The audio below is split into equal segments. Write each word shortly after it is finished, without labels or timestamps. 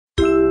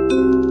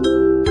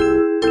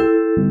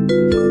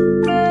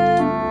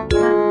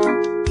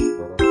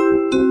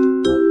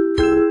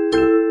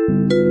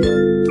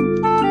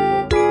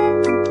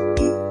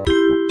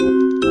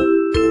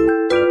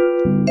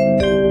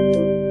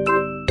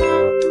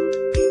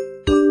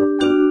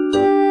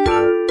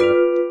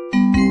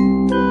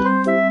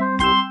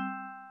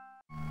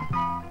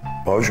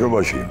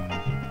ბავშვობაში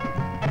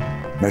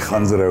მე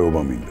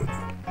ხანძრეობა მინდოდა.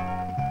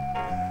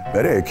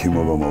 მე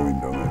ექიმობა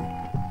მოვინდა მე.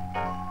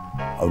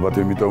 ალბათ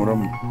იმიტომ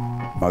რომ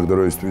მაგ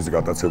დროისთვის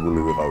გატაცებული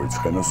ვიყავი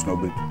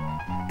ცხენოსნობით,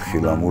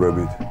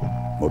 თხილამურებით,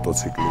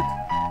 მოტოციკლით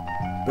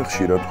და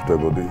ხშირად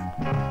ხვდებოდი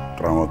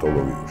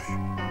ტრავმატოლოგიურში.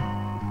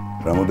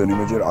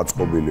 რამოდენიმეჯერ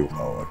აწყობილი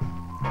ვყავარ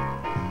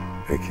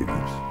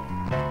ექიმებს.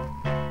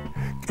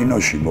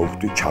 კინოში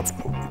მოვხვდი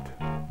ჩაწყობით.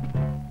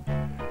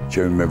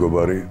 ჩემი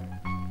მეგობარი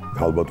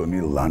ქალბატონი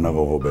ლანა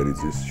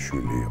ღოღობერიძის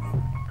შვილი იყო.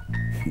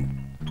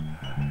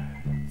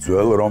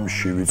 ძველ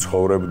რომში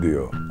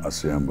ვიცხოვრებდიო,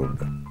 ასე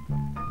ამბობდა.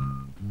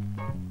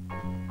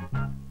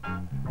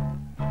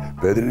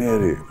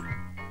 ბედნიერი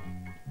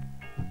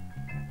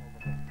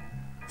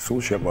სულ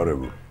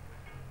შეყარებული.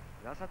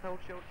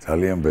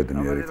 ძალიან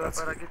ბედნიერი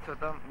კაცი.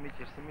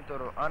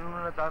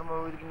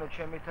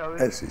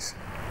 ეს ის.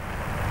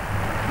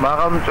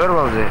 მაღალ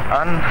მწვერვალზე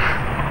ან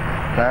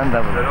ძალიან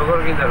დაბლა. როგორ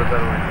გინდა რომ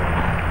წარმოიდგინო?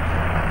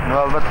 ნუ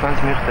ალბათ თქვენს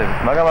მიხდებით,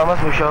 მაგრამ ამას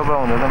მუშაობა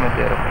უნდა და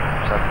მეტი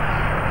არაფერი.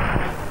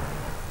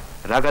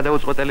 რა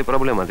გადაუწყვეტელი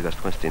პრობლემა დგას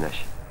თქვენს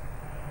წინაშე?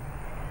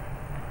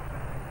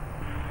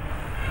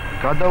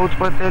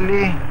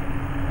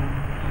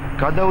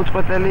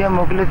 გადაუწყვეტელია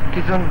მოკლედ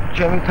თვითონ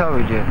ჩემი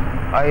თავი ჯერ.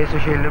 აი ესე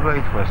შეიძლება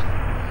ითქვას.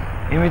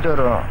 იმიტომ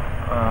რომ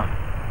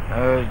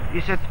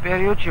ისეთ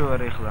პერიოდში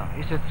ვარ ახლა,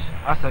 ისეთ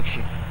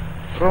ასაკში,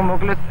 რომ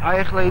მოკლედ აი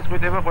ახლა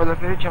იწყვეტება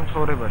ყველაფერი ჩემ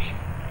ცხოვრებაში.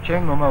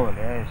 ჩემი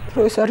მომავალი აი ეს.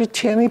 ეს არის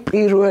ჩემი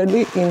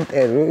პირველი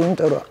ინტერვიუ,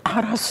 იმიტომ რომ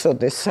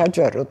არასოდეს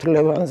საჯაროდ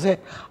ლევანზე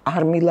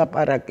არ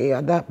მილაპარაკია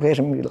და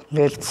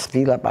ვერც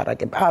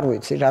ვილაპარაკებ. არ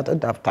ვიცი რატო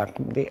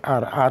დავთანხმდი,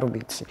 არ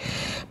ვიცი.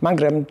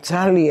 მაგრამ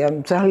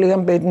ძალიან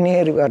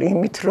ბედნიერი ვარ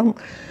იმით, რომ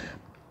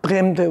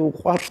დღემდე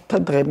უყვართ და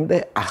დღემდე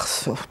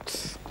ახსოვთ.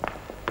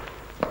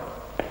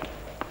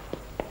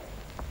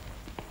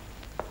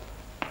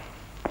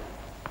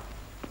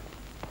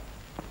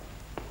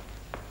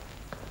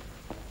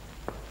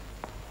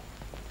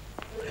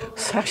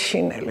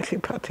 საშინელი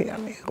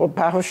ხიფათიანი იყო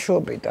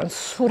ბავშვობიდან,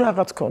 სულ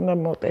რაღაც ქონდა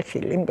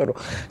მოტეხილი, იმიტომ რომ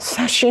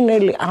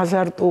საშინელი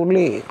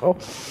აზარტული იყო.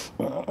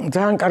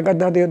 ძალიან კარგად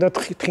დადიოდა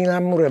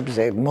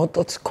თხილამურებზე,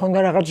 ქონდა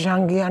რაღაც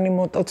ჟანგიანი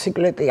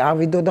მოტოციკლეტი,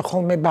 ავიდოდა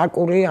ხოლმე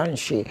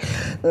ბაკურიანში,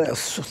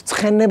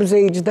 ცხენებზე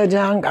იჯდა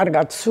ძალიან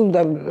კარგად, სულ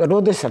და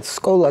როდესაც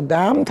სკოლა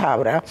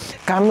დაამთავრა,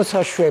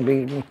 გამოსაშვები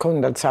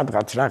ქონდა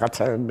სადღაც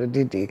რაღაცა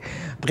დიდი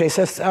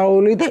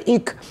დღესასწაული და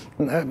იქ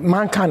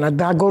მანქანა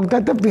დაგორდა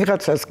და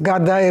ვიღაცას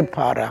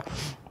გადაეფარა.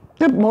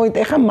 და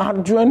მოიტეხა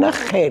მარჯვენა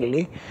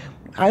ხელი,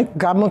 აი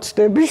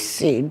გამოცდების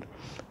წინ.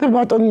 და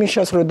ბატონ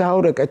მიშას რო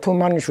დაურეკე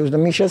თუმანიშვილს და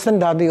მიშასთან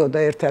დადიოდა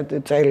ერთ-ერთი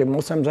წელი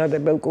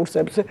მოსამზადებელ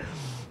კურსებზე,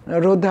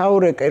 რო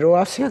დაურეკე რო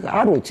ასე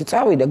არ ვიცი,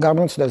 წავიდა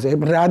გამოცდაზე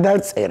რა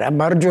დაწერა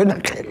მარჯვენა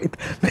ხელით.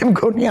 მე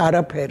მგონი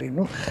არაფერი,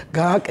 ნუ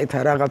გააკეთა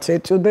რაღაც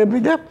ეწოდები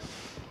და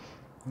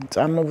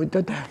წამოვიდა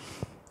და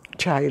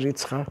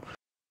ჩაირიცხა.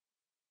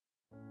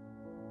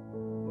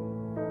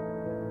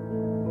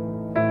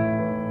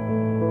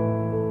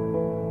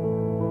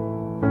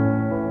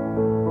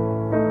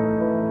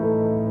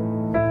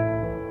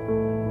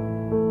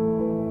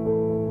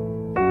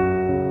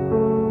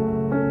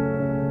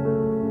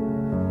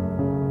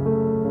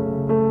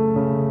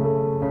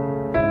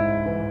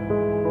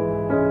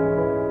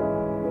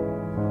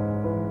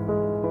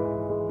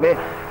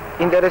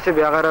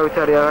 ინტერესები აღარავით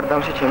არის აღარ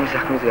დამში ჩემი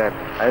საქმის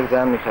გარდა. აი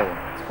ძალიან მიხარია.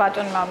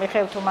 ბატონმა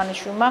მიხეილ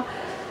თუმანიშვილმა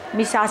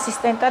მის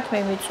ასისტენტად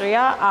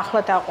მიმიწვია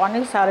ახლად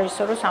აყვანილ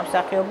სარეჟისორო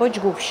სამსახიობო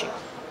ჯგუფში.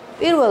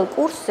 პირველ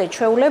კურსზე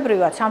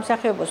ჩვეულებრივად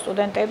სამსახიობო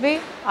სტუდენტები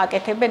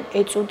აკეთებენ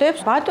ეწოდებს.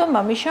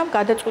 ბატონმა მიშამ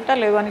გადაწყვიტა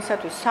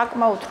ლევანისათვის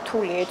საკმაოდ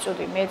რთული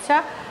ეწოდი მეცა.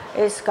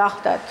 ეს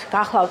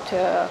გახლავთ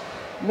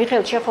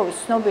მიხეილ ჩეხოვის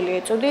ცნობილი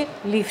ეწოდი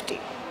ლიფტი.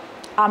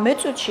 ამ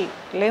ეწოდში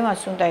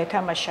ლევანს უნდა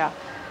ეთამაშა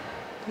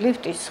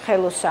ლიფტის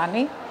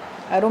ხელოსანი,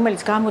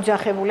 რომელიც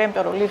გამოძახებულია,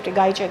 იმიტომ რომ ლიფტი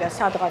გაიჭედა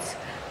სადღაც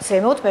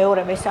ზემოთ,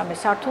 მეორე მესამე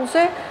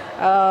სართულზე.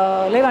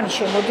 ლევანი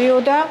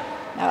შემოდიოდა,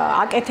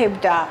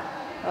 აკეთებდა,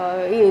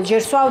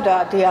 ჯერ სვავდა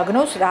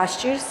დიაგნოზს, რა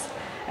სჭირს,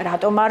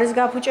 რატომ არის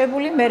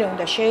გაფუჭებული, მერე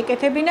უნდა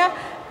შეეკეთებინა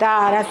და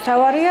რაც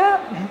თავარია,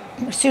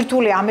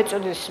 სირთულე ამ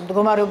ეწოდის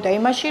მდგომარეობდა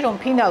იმაში, რომ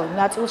ფინალურ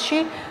ნაწილში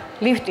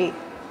ლიფტი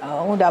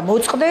უნდა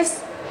მოწყდეს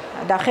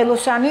და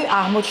ხელოსანი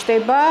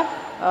აღმოჩნდება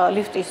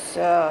ლიფტის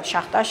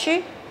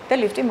შახტაში. და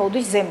ლიფტი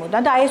მოდის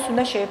ზემოდან და აი ეს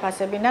უნდა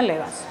შეეფასებინა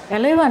ლევანს. და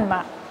ლევანმა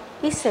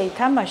ისე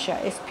ითამაშა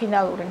ეს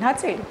ფინალური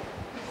ნაწილი.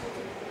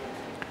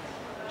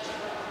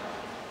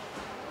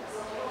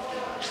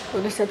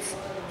 როდესაც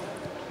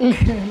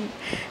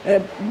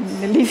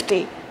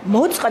ლიფტი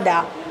მოწყდა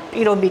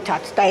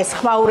პირობითად და ეს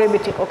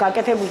ხმაურებით იყო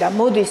გაკეთებული და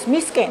მოდის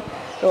მისკენ,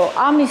 რომ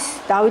ამის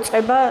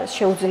დავიწყება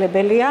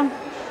შეუძლებელია.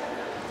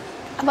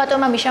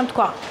 ბატონმა მიშამ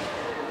თქვა,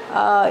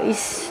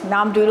 ის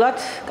ნამდვილად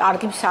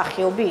კარგი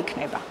მსახიობი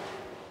იქნება.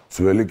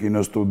 ძველი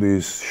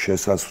კინოსტუდიის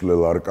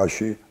შესასვლელ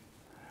არკაში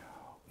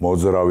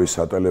მოძრავი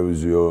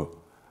სატელევიზიო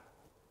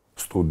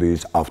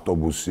სტუდიის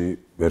ავტობუსი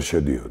ვერ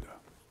შედიოდა.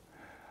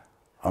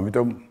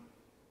 ამიტომ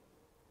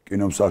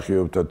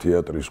კინომსახიობთა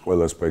თეატრის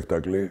ყველა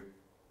სპექტაკლი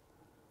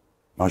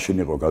მაშინ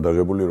იყო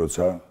გადაღებული,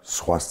 როცა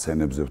სხვა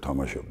სცენებზე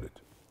ვთამაშობდით.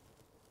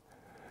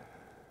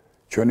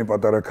 ჩვენი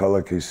პატარა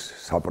ქალაქის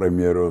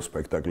საპრემიერო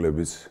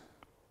სპექტაკლებიც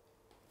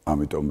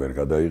ამიტომ ვერ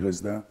გადაიღეს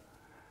და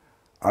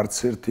არც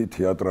ერთი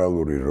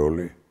თეატრალური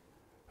როლი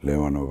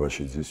ლევან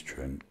აბაშიძის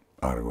ჩვენ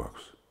არ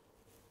გვაქვს.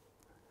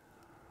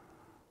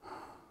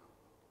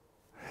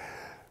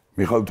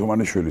 მიხალ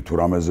თუმანიშვილი თუ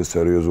რამეზე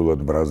სერიოზულად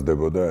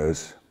ბრაზდებოდა,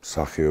 ეს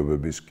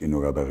მსახიობების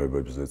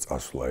კინოგადაღებებზე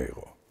წასვლა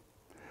იყო.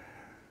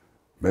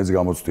 მეც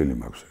გამოცდილი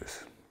მაქვს ეს,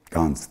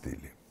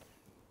 განცდილი.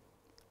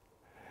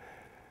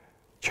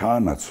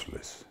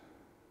 ჩაანაცვლეს.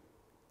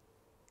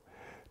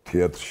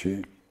 თეატრში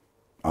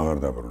აღარ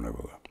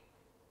დაბრუნებულა.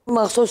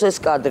 მახსოვს ეს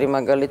კადრი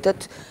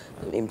მაგალითად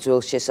იმ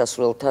ძველ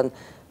შესასვლელთან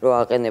რო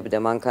აყენებდა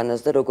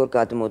მანქანას და როგორ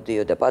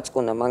გადმოდიოდა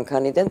პაწკუნა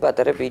მანქანიდან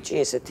პატარა ბიჭი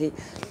ესეთი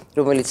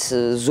რომელიც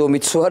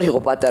ზომით სვარ იყო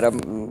პატარა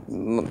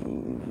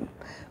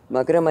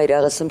მაგრამ აი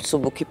რაღაცა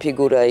მსუბუქი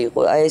ფიგურა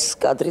იყო აი ეს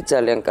კადრი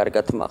ძალიან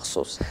კარგად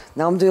მახსოვს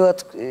ნამდვილად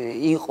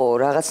იყო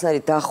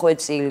რაღაცნაირი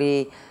დახვეწილი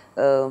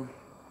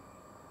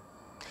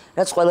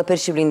რაც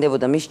ყველაფერში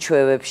ვლინდებოდა მის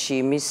ჩვევებში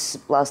მის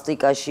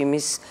პლასტიკაში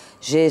მის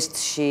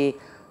ჟესტში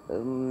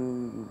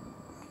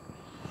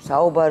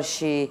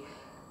საუბარში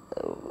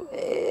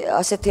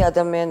ასეთი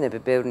ადამიანები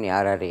ბევრი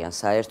არ არიან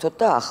საერთოდ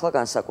და ახლა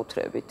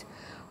განსაკუთრებით.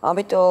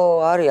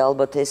 ამიტომ არის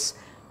ალბათ ეს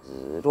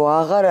რო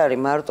აღარ არის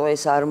მარტო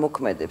ეს არ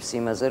მოქმედებს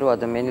იმაზე რომ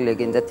ადამიანი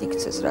ლეგენდად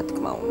იქცეს რა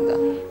თქმა უნდა.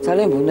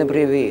 ძალიან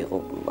ბუნებრივი იყო.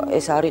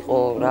 ეს არ იყო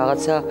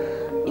რაღაცა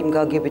იმ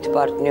გაგებით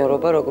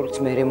პარტნიორობა როგორც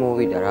მე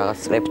მოვიდა რაღაც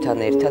წლებთან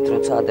ერთად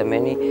როცა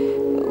ადამიანი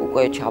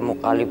უკვე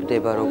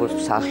ჩამოყალიბდება როგორც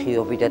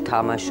მსახიობი და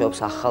თამაშობს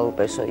ახალ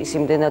პერსონაჟს. ის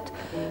იმდენად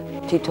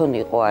თვითონ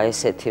იყო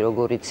ესეთი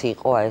როგორიც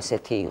იყო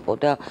ესეთი იყო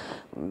და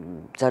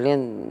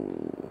ძალიან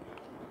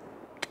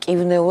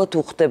ტკივნეულად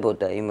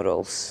უხდებოდა იმ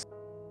როლს.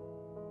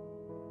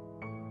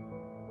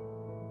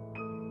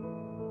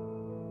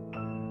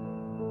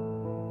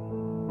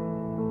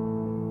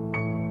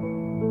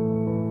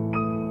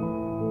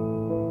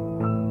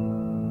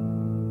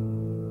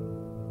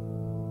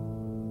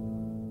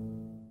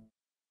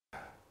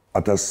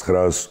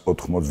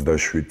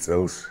 $1987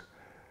 წელს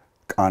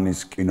კანის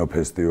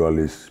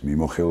კინოფესტივალის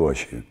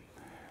მიმოხილვაში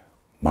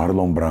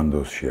მარლონ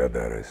ბრანდოს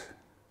შეადარეს.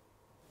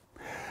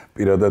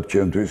 პირადად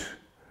ჩემთვის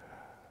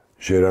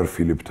ჟერარ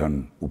ფილიპთან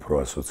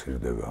უფრო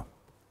ასოცირდება.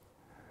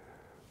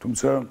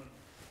 თუმცა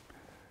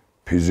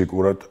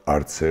ფიზიკურად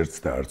არც ერთს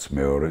და არც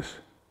მეორეს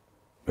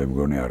მე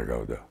მგონი არ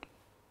გავდა.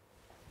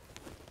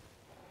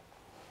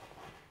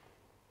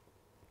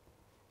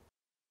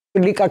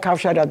 ლიკა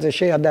კავშარაძე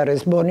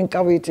შეადარეს მონიკა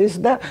ვიცის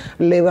და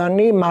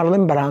ლევანი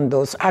მარლონ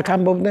ბრანდოს. აქ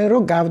ამბობდნენ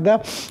რომ გავდა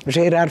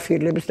ჟერარ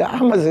ფილიპს და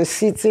ამაზე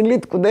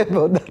სიცილით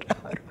კვდებოდა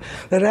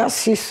რა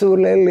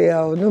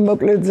სისულელიაო. ნუ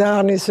მოკლედ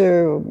ძალიან ისე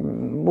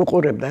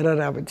უყურებდა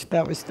რა ვიცი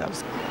თავის თავს.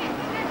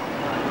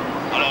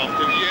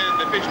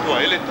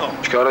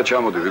 ჩქარა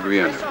ჩამოდი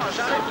ვიგვიანე.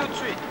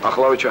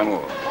 ახლავე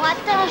ჩამოვა.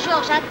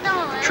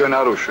 ჩვენ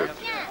არ უშვებთ.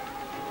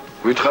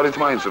 გითხარით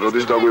მაინც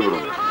როდის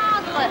დაგვიბრუნდა.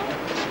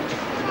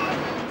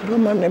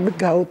 რომანები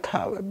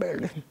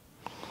გაუთავებელი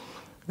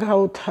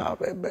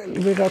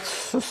ვიღაც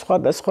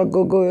სხვადასხვა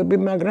გოგოები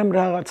მაგრამ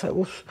რაღაცა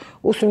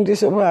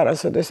უსინდისობა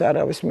არასოდეს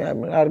არავის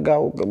არ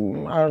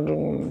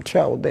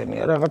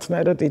ჩაუდენია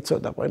რაღაცნაირად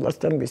იცოდა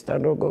ყველასთან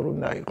ვისთან როგორ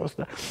უნდა იყოს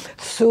და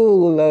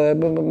სულ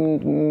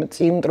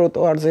წინ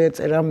ტროტუარზე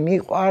ეწერა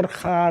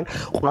მიყვარხარ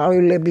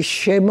ყვავილების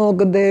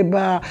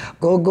შემოგდება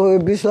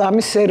გოგოების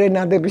ამის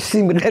სერენადების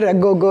სიმღერა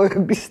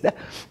გოგოების და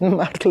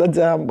მართლა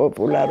ძალიან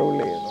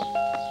პოპულარული იყო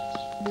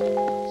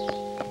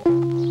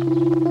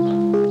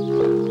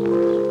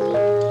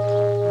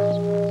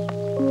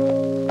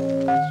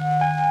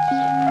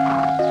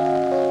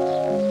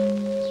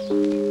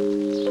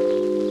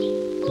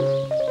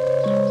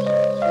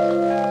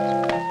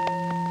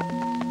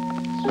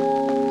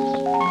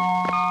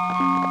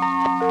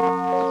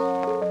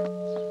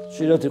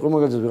შეიძლება იყო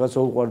მაგალითად ვიღაცა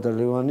უყვარდა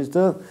ლევანის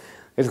და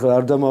ერთხელ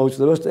არ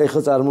დამაუწყდება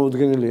ეხლა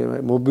წარმოუდგენელია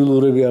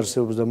მობილურები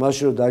არსებობს და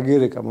მაშინ რომ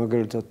დაგერეკა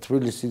მაგალითად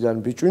თბილისიდან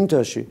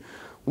ბიჭვინთაში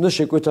უნდა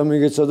შეკვეთა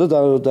მიგეცა და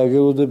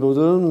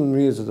დაგელოდებოდა და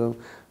მიეცა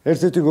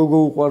ერთ-ერთი გოგო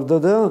უყვარდა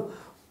და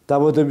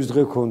დაბადების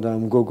დღე ქონდა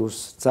ამ გოგოს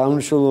ძალიან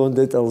მნიშვნელოვან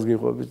დეტალს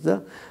გიყვებით და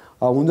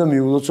უნდა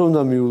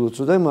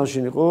მიულოცო და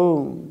მაშინ იყო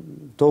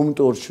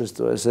დომტორჩეს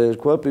და ესე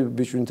ერქვა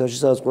ბიჭვინთაში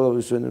სადაც ყველა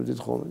ვისვენებდით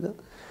ხოლმე და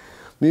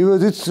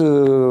მივედით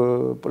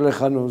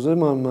პლეხანოვზე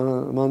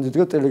მან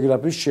დიდგა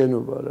ტელეგრაფის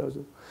შენობა რა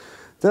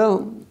და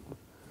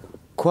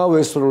ქვავ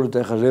ესროლით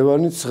ახლა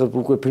ლევანიც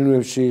უკვე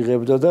ფილმებში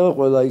იღებდა და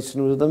ყველა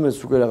იცნობდა და მეც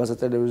უკვე რაღაცა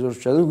ტელევიზორში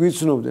ჩადი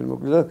გვიცნობდნენ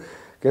მოკლედ და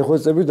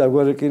გეხვეწები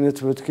დაგვარეკინეთ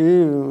მეთქი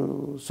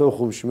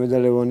სოხუმში მე და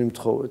ლევანი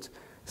მთხოვეთ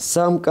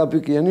 3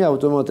 კაპიკიანი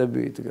ავტომატები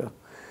იდგა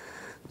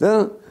და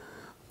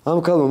ამ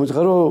ქალმა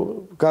მითხრა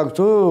რომ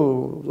გაგთო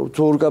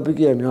 2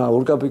 კაპიკიანი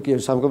 2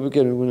 კაპიკიანი 3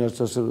 კაპიკიანი მგონი არც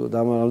ასებდა და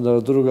ამ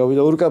დრო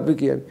გავიდა 2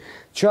 კაპიკიანი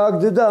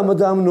ჩააგდე და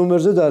ამ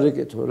ნომერზე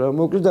დარეკეთო რა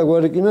მოკლედ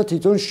დაგვარეკინა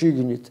თვითონ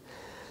შიგნით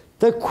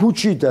და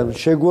ქუჩიდან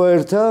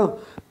შეგვაერთა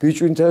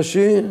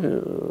ბიჭვინთაში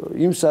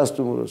იმ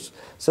სასტუმროს,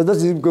 სადაც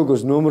იმ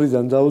გოგოს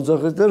ნომრიდან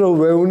დაუძახეთ და რომ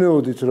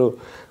ვეუნეოდით, რომ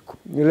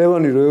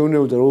ლევანი რო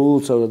ეუნეოდა, რომ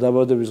უულცავდა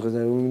დაბადების დღეს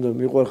და უნდა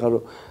მიყვარხარ,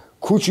 რომ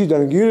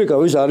ქუჩიდან გირეკავ,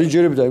 ის არ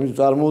იჯერებდა, იმით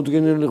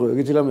წარმოუდგენელი იყო,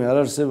 ეგეთი რამე არ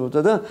არსებობდა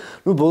და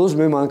ნუ ბოლოს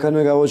მე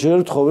მანქანა გავაჩერე,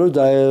 რომ თხოვე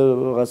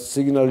რომ რაღაც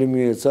სიგნალი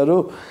მიეცა,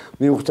 რომ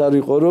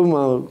მივხვდარიყო, რომ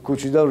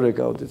ქუჩიდან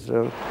ვრეკავდით რა.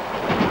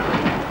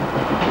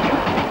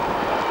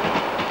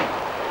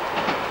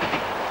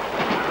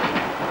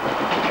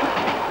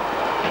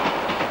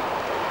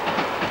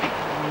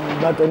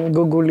 ბატონი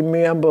გოგული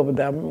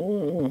მიამბობდა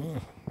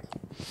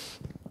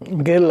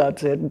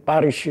გელაძე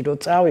პარიზში რო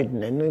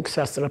წავიდნენ, ნუ იქ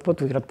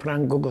სასწრაფოდ ვიღათ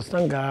ფრანგ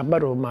გოგოსთან გააბა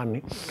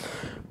რომანი.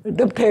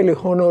 და მთელი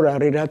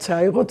ჰონორარი რაც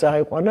აიღო,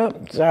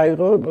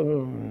 წაიღო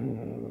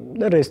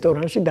და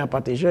რესტორანში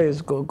დაპატიჟა ეს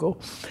გოგო.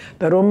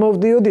 და რომ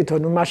მოვდიოდითო,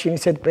 ნუ მაშინ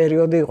ისეთ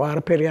პერიოდი იყო,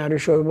 არაფერი არ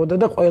იშოვებოდა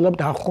და ყველა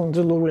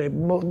დახუნძლულები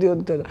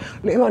მოვდიოდით და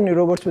ლევანი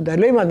როგორც და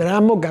ლევან რა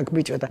მოგაკ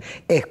ბიჭო და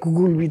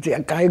გუგულბიძეა,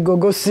 კაი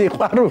გოგოს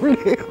სიყვარული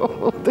იყო.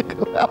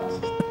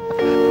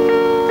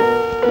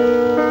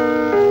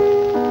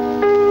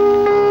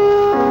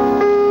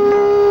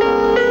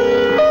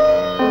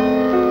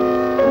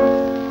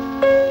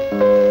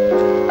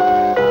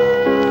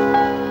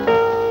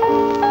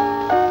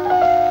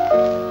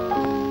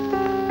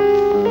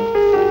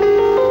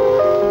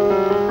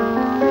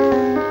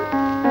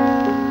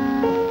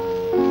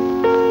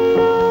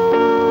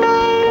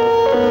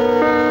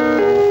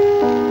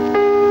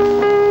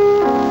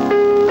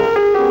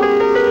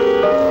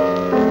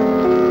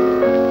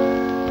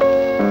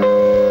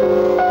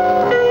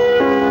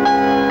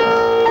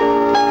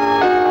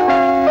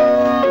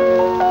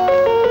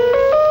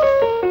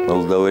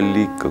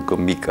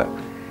 მიკა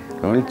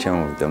რომელიც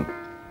ჩამოვიდა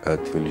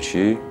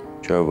თბილისში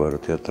ჩავარო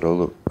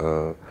თეატრალურ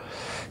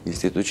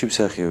ინსტიტუტში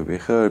მსახიობი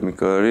ხა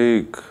მიკა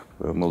არის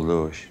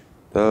მოლდოვაში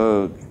და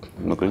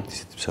მოკლედ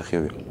ისეთი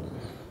მსახიობი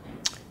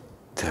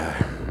და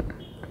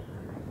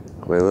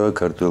ყველა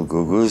ქართულ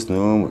გოგოს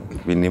ნუ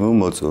მინიმუმ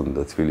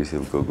მოწონდა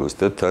თბილისელ გოგოს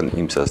და თან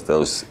იმ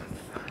სასტავს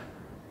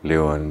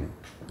ლევანი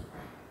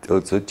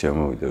თოცა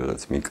ჩამოვიდა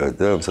რაღაც მიკა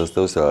და ამ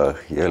სასტავს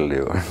აახია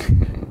ლევანი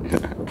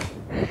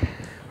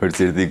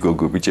ვერცერთი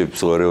გოგო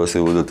ბიჭებს არ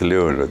ევასებოდათ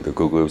ლევანად და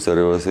გოგოებს არ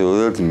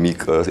ევასებოდათ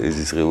მიკას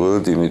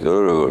ეზისხებოდათ იმიტომ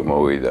რომ როგორ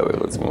მოვიდა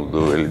რაღაც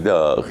მოლდოველი და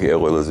აახია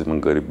ყველაზე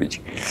მაგარი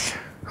ბიჭი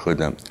ხო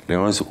და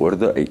ლევანს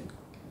უყვარდა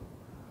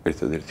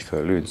ერთადერთი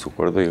ქალი ვინც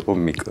უყვარდა იყო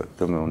მიკა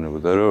და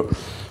მეუბნებოდა რომ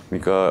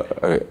მიკა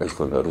ეს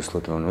ქონდა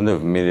რუსულად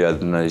მეუბნებოდა მე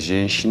одна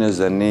женщина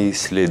за ней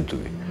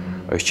следует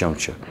ეს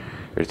ჩამჩა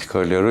ერთი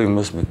ქალია რომ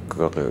იმას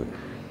მეკაყევი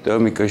და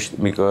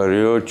მიკა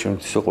არისო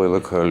ჩემთვის ყველა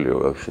ქალიო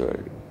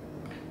ვაფშე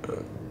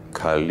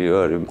ქალიო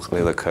არის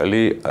ყველა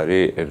ქალი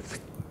არის ერთ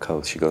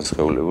ქალში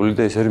განსხვავებული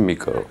და ეს არის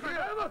მიკაო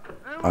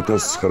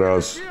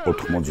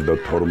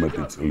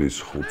 1992 წლის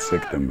 5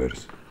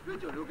 სექტემბერს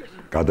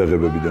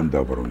გადაღებებიდან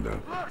დაბრუნდა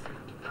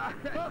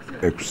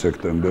 6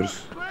 სექტემბერს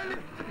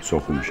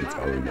სოხუმში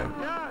წავიდა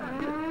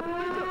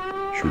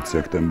 7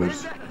 სექტემბერს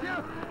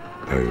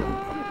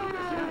დაიღუპა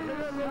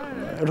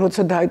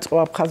როცა დაიწყო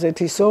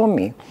აფხაზეთის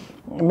ომი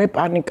მე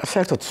პანიკა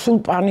საერთოდ სულ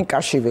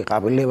პანიკაში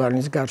ვიყავი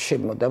ლევანის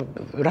გარშემო და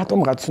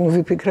რატომღაც ნუ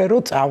ვიფიქრე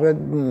რომ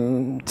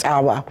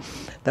წავა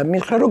და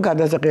მითხრა რომ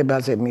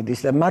გადაღებაზე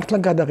მიდის და მართლა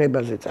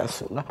გადაღებაზე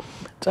წასულა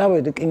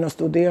წავედი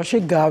კინოსტუდიაში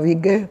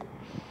გავიგე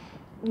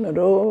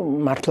რომ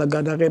მართლა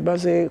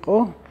გადაღებაზე იყო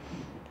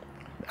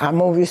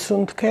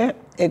ამოვისუნთქე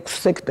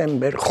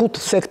 5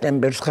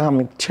 სექტემბერს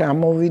ღამით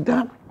ჩამოვიდა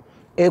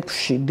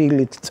 6-ში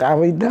დილით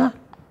წავიდა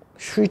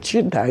 7-ში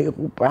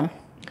დაიღუპა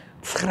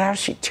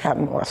 9-ში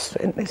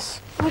ჩამოასვენეს.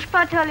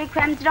 უშფოთოლი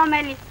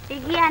ქვემძრომელი,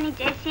 რიგიანი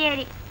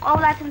წესიერი,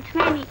 ყოვლად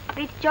მთმენი,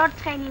 ვით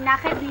ჯორცხენი,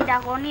 ნახებნი და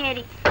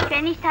ღონიერი,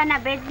 ჩვენისთანა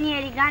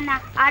ბედნიერი განა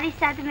არის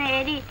სადმე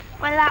ერი,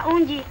 ყველა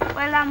უნჯი,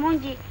 ყველა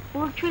მუნჯი,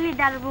 ურჩვილი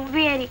და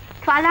რბუბიერი,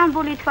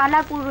 თვალამბული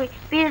თვალაკურვი,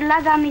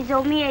 პირლაგამი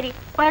ზომიერი,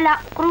 ყველა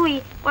ყრუი,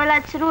 ყველა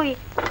ცრუი,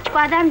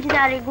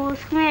 ჭკვადამჯდარი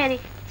გულსხმიერი,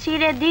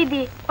 მცირე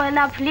დიდი,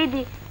 ყველა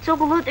ფლიდი,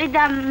 ცუგლუტი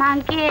და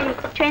მანკიერი,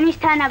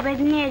 ჩვენისთანა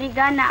ბედნიერი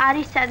განა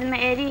არის სადმე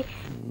ერი.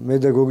 მე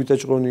და გოგიტა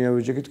ჭყონია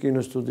ვიჯექით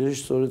კინოსტუდიაში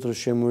სწორედ რომ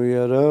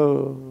შემოიარა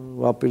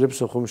ვაპირებ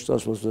სოხუმში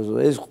წასვლას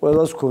ეს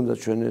ყველას ჰქონდა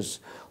ჩვენ ეს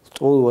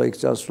ტოლვა იქ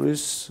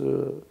წასვლის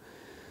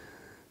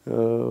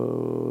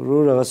რო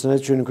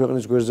რაღაცნაირად ჩვენი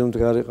ქვეყნის გვერდზე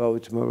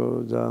მდგარიყავით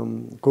და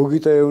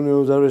გოგიტა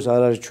ეუნეოდა რომ ეს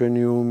არ არის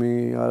ჩვენი ომი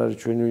არ არის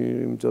ჩვენი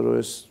იმიტომ რომ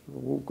ეს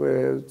უკვე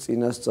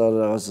წინასწარ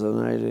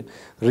რაღაცნაირი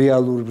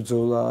რეალური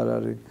ბრძოლა არ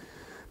არის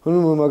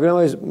ну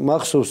მაგრამ ეს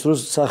მახსოვს რომ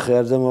სახე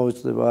არ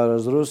დამოვიწყდება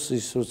არასდროს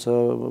ის როცა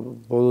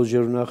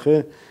ბოლოჯერ ვნახე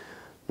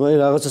ну აი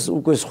რაღაცას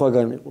უკვე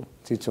სხვაგან იყო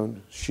თვითონ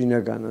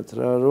შინაგანად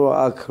რა რომ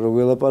აქ რო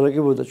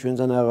გველაპარაკებოდა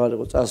ჩვენთან აღარ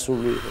იყო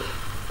წასული იყო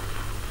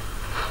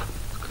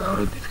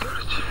გავედით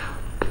კარგი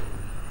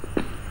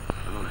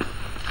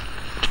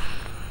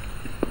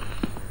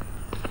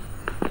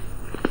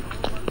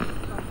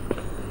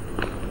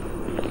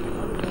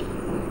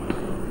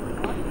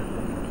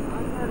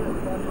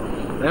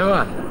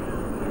ლევან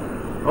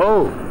ო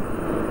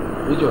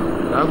ბიჭო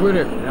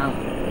გაგვირები რა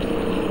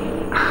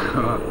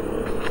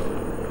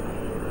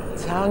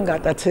ძალიან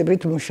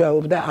გატაცებით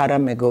მუშაობდა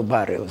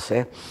არამეგობარებზე.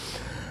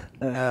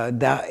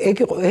 და ეგ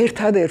იყო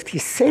ერთადერთი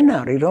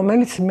სცენარი,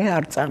 რომელიც მე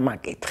არ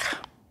წამაკითხა.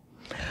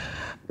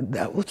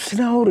 და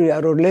უცნაურია,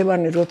 რომ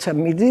ლევანი როცა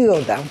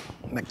მიდიოდა,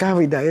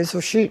 გავიდა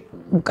ეზოში,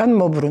 უკან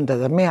მობრუნდა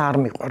და მე არ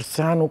მიყვარს,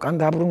 ძალიან უკან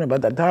დაბრუნება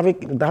და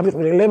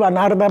დავიყვირე, ლევან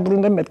არ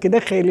დაბრუნდა, მე კიდე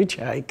ხელი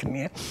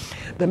ჩაიქნია.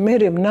 და მე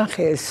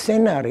ვნახე ეს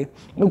სცენარი,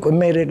 უკვე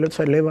მე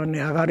როცა ლევანი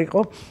აღარ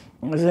იყო,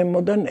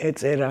 ზემოდან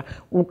ეწერა,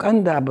 უკან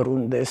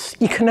დაბრუნდეს,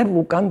 იქნებ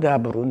უკან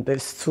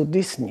დაბრუნდეს,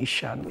 ცუდის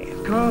ნიშანია.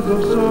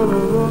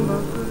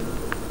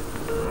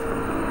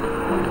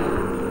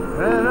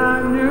 And I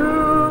knew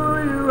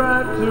you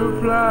had to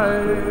fly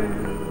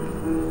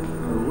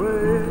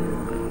away.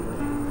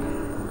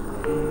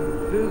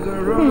 There's a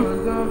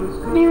rose on the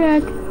sky.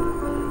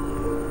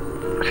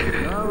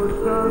 Now it's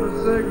time to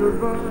say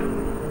goodbye.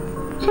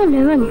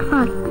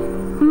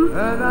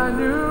 And I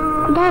knew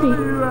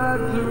you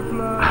had to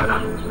fly.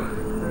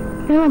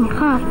 Levani,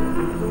 khar.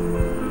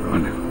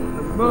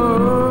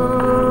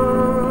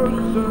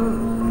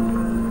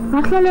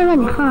 Matla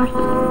Levani, khar.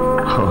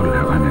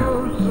 Levani.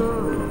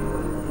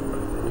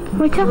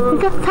 Uita,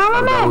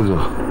 tamam.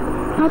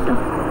 Hatta.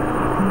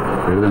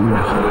 Perdón.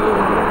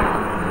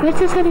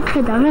 Vertsesari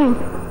khedavენ.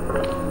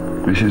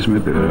 Მეშინს მე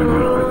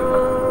პერდამარ.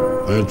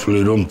 მე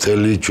ვთვლი რომ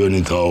მთელი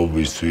ჩვენი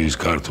თაობისთვის,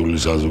 ქართული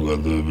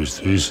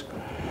საზოგადოებისთვის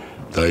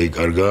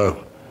დაიკარგა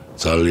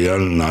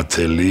ძალიან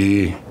ნათელი,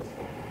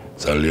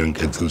 ძალიან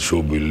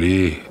კეთილშობილი,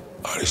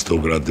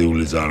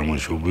 არისტოკრატიული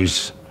წარმოშობის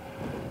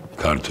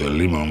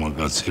ქართველი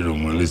მამაკაცი,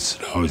 რომელიც,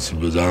 რა ვიცი,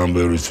 ძალიან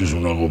ბევრისთვის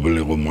უნდა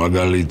ყოფილიყო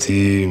მაგალითი,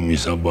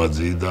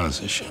 მისაბაძი და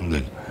ასე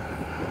შემდეგ.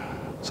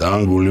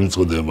 ძალიან გული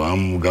მწყდება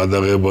ამ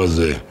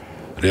გადაღებაზე.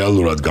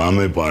 რეალურად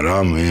გამეპარა,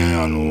 მე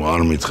ანუ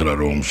არ მითხრა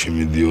რომ ომში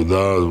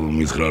მიდიოდა,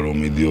 მითხრა რომ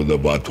მიდიოდა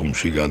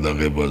ბათუმში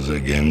გადაღებაზე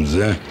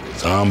გემზე.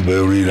 ძალიან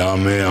ბევრი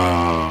რამე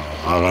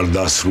აღარ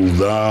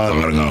დასრულდა,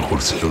 აღარ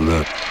განხორციელდა.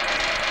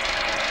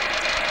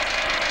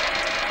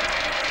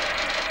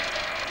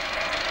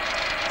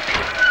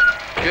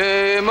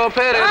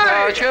 ჩემოფერება.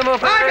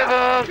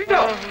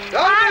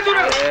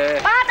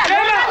 ბატა,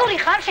 ნორმალური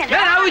ხარ შენ? მე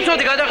რა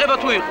ვიცოდი გადაღება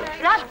თუ იყო.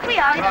 რა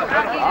თქვია?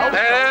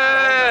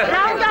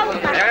 რა უნდა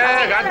ვუხარ?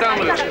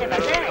 გადამრჩ.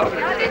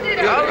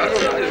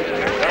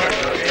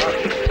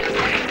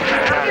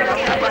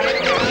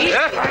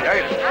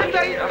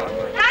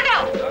 რადო?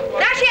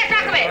 რა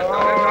შეასახმე?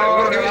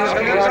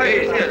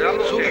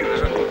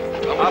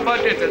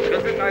 აბაშიძე,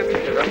 ხელი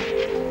კაიბიჭე რა.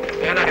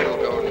 ენა ჰერო.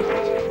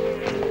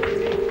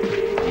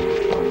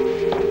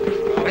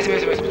 Mes,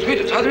 თქვით,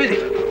 სად მიდი?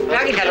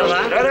 რა გინდა ლოვა?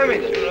 რა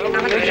მიდი?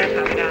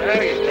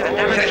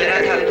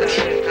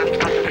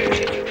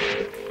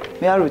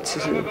 მე არ ვიცი,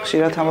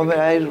 ხშირად ამბობენ,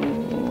 აი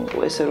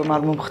ესე რომ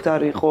არ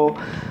მომხდარიყო,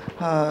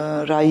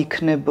 რა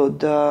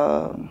იქნებოდა.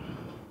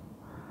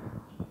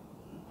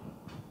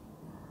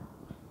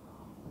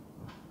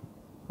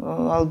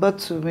 ალბათ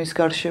მის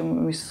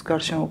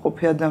გარშემო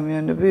ყოფი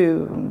ადამიანები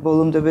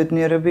ბოლომდე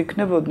ბედნიერები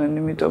იქნებოდნენ,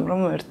 იმიტომ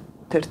რომ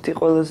ერთ-ერთი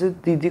ყველაზე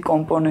დიდი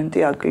კომპონენტი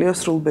აკლია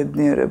სრულ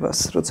ბედნიერებას,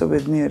 როცა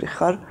ბედნიერი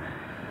ხარ.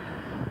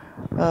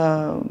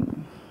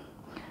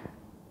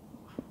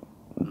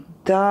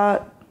 და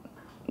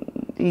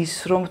ის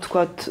რომ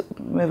თქვათ,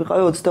 მე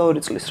ვიყავი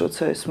 22 წლის,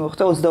 როცა ეს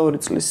მოხდა, 22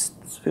 წლის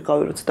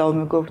ვიყავი, როცა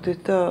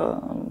დავმეგობრდით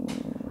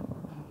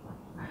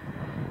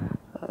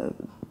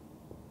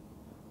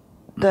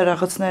და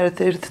რაღაცნაირად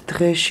ერთ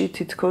დღეში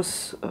თითქოს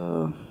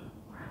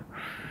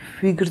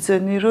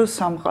ვიგრძენი, რომ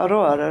სამყარო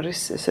არ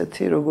არის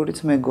ესეთი, როგორიც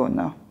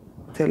მეგონა,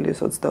 მთელი ეს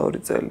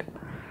 22 წელი.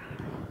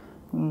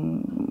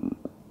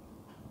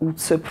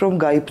 უცებ რომ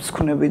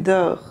გაიფცქვნები და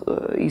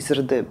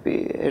იზრდები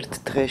ერთ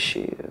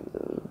დღეში,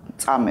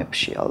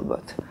 წამებში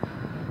ალბათ.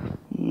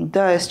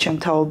 და ეს ჩემ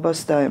თაობას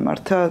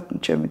დაემართა,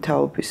 ჩემი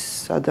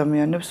თაობის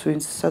ადამიანებს,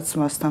 ვინცაც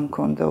მასთან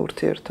ჰქონდა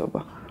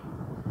ურთიერთობა.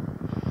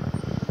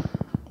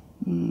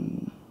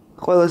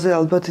 ყველაზე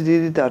ალბათ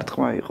დიდი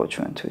დარტყმა იყო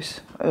ჩვენთვის.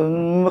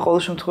 მე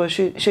ყოველ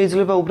შემთხვევაში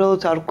შეიძლება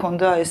უბრალოდ არ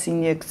გქონდა ეს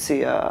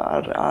ინიექცია,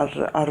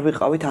 არ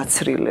ვიყავით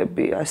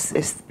აცრილები,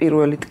 ეს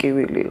პირველი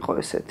ტკივილი იყო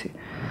ესეთი.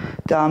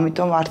 და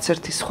ამიტომ არც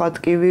ერთი სხვა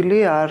ტკივილი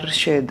არ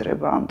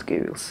შეედრება ამ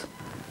ტკივილს.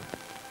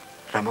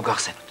 რა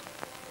მოგახსენოთ?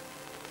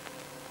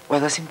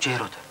 ყველას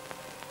იმჯეროდა.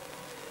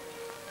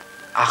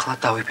 ახლა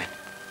დავიბენ.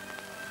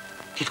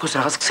 თითქოს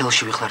რაღაც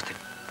ქსელში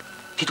ვიხლარდები.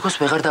 თითქოს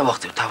ვეღარ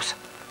დავაღწევ თავს.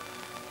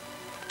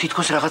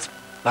 თითქოს რაღაც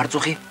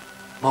მარწუხი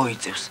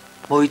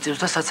მოიწევს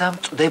და საცამ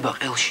წდება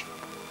ყელში.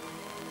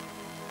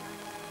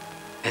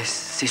 ეს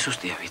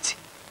სისუსტეა, ვიცი.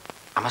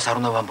 ამას არ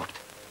უნდა ვამბობთ.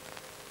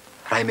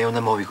 რაიმე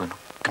უნდა მოვიგონო,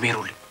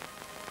 გმირული.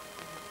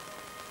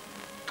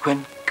 თქვენ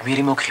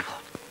გმირი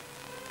მოგხიბლავთ.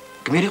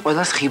 გმირი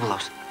ყველას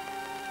ხიბლავს.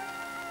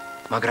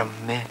 მაგრამ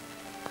მე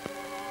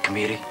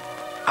გმირი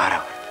არა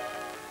ვარ.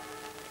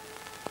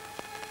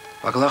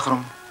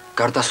 ვაგლახრომ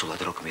გარდასულად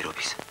რო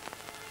გმირობის.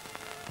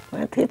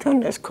 მე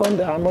თვითონ ეს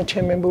ქონდა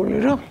ამოჩემებული,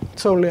 რომ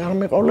ცოლი არ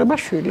მეყოლება,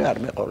 შვილი არ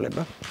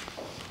მეყოლება.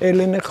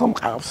 ელენე ხომ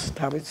ყავს,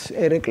 თავის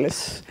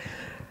ერეკლეს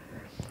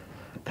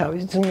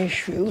თავის ძმის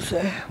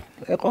შვილზე.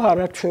 ეყო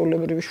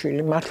არაჩვეულებრივი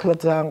შვილი, მართლა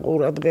ძალიან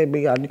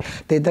ყურადღებიანი.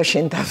 დედა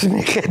შენ თავს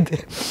მიხედე.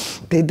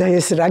 დედა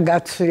ეს რა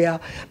გაცვია,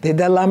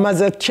 დედა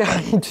ლამაზად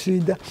ჩაიცვი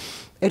და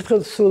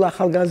ერთხელ სულ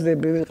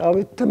ახალგაზრდები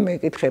ვიყავით და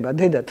მეკითხება,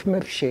 დედა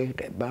თმებს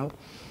შეიღება?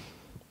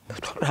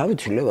 რა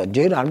ვიცი, ლევან,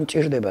 ჯერ არ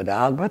მჭირდება და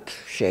ალბათ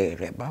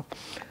შეიღება.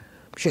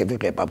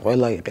 შევიღება,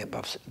 ყველა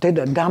იღებავს.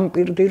 დედა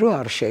დამპირდი რომ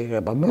არ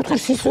შეიღება. მე ვთქვი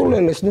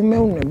სისულელეს, ნუ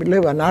მეუნები,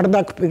 ლევან, არ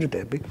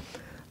დაგპირდები.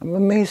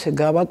 მე ესე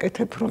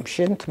გავაკეთებ, რომ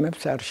შენ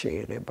თმებს არ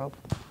შეიღება.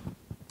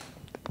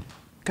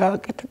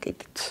 გავაკეთე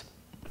კიდეც.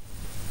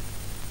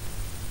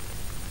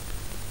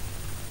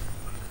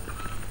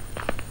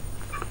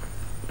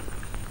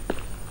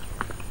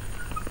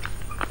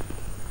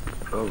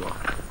 აბა.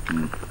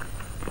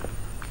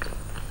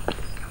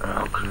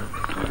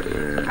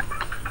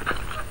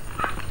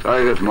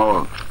 აიგეთ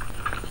მოვა.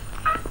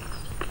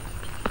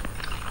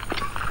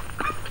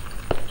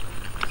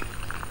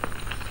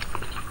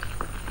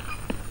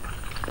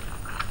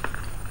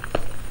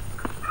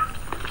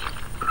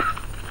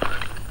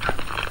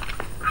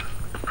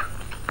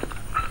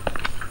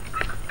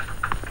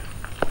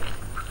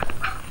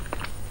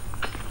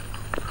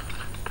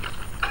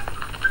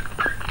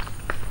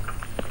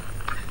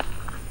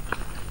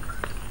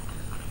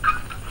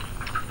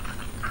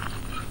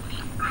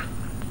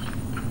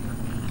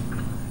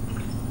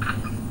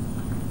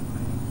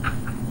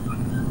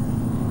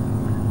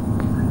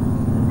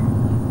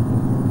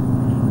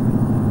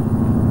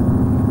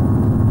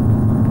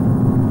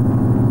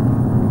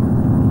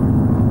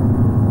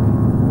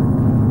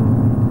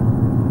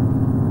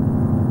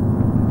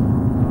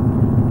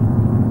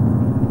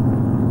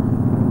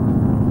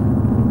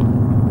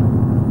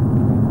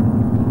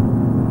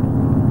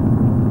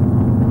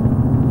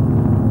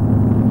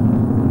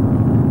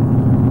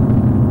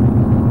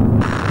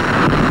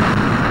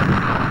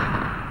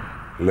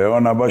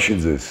 ლევან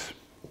აბაშიძეს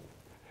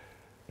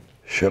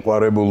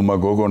შეყვარებულმა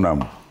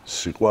გოგონამ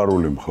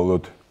სიყვარული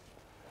მხოლოდ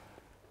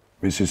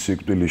მისი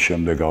სიკვდილის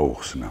შემდეგ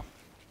აუხსნა.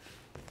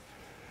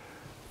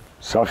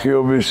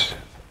 სახიობის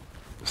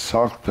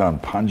სახლთან,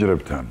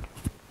 ფანჯრებთან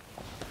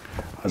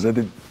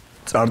ასეთი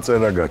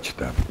წარწერა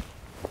გაჩნდა.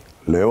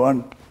 ლევან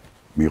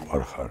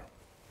მიყვარხარ.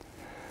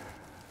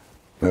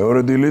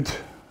 მეორე დილით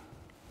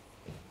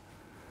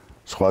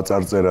სხვა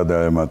წარწერა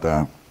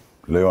დაემატა.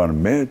 ლევან,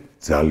 მე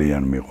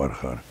ძალიან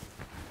მიყვარხარ.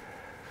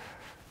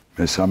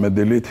 მესამე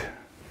დილით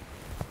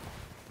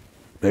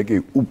მე კი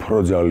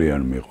უფრო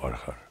ძალიან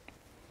მიყვარხარ.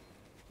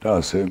 და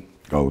ასე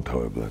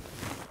გაუთავებლად.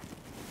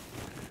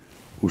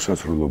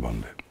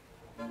 უსასრულობამდე.